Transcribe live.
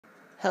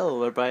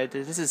Hello everybody,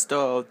 this is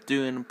still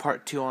doing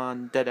part 2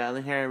 on Dead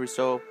Island here. We're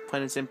still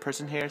playing this in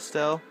person here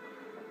still.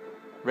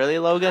 Really,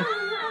 Logan? Oh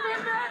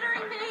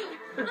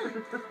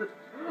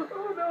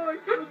no, I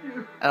killed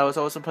you! I was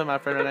also playing my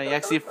friend right now. He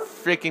actually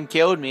freaking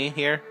killed me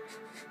here.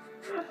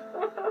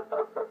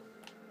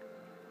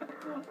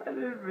 I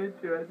didn't mean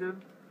to, I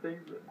didn't think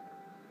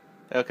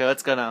that. Okay,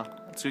 let's go now.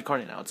 It's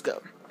recording now, let's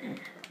go.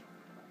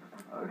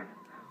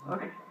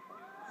 Okay.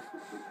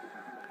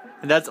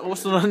 And that's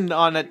also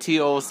on that T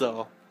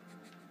also.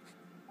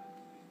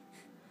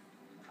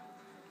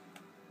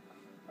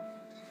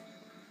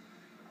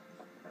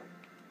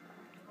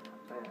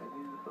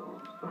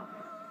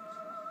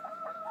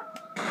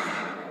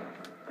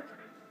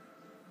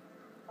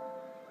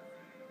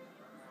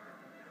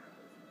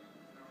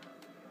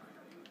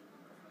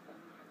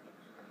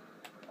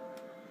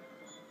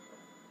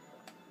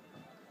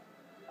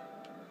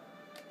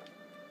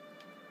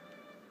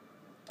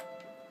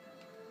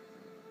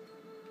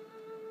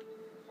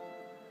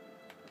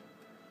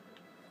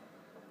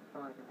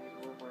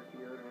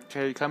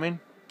 Okay, you coming?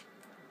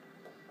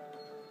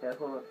 Yeah,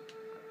 hold on.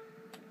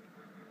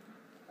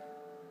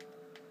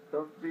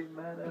 Don't be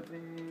mad at me.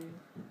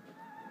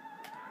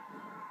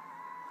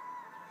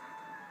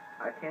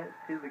 I can't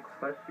see the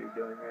quest you're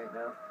doing right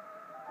now.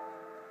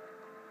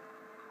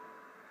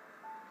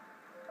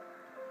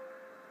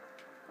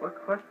 What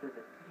quest is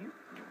it? You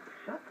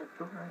shut the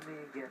door on me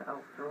again.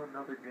 I'll throw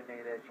another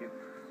grenade at you.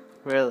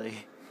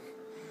 Really?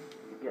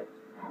 Yes.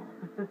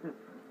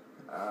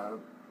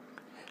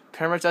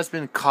 Pretty much that's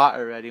been caught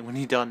already. When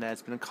he done that,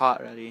 it's been caught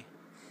already.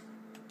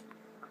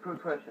 Quick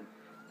question.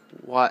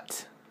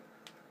 What?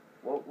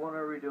 What one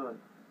are we doing?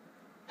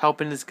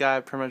 Helping this guy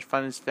pretty much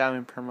find his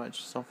family pretty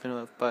much something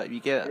like, but you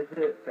get it. Is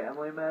it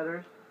Family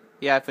Matters?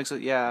 Yeah, I think so,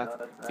 yeah.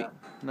 No, it's not.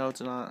 No,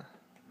 it's not.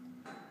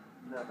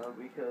 No,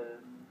 because,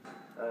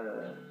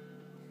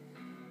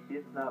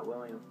 it's not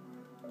William.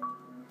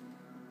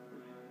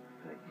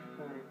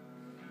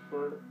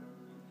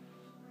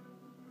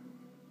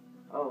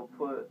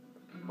 Put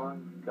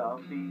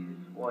Montgomery's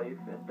wife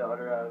and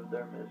daughter out of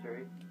their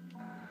misery.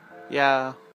 Yeah.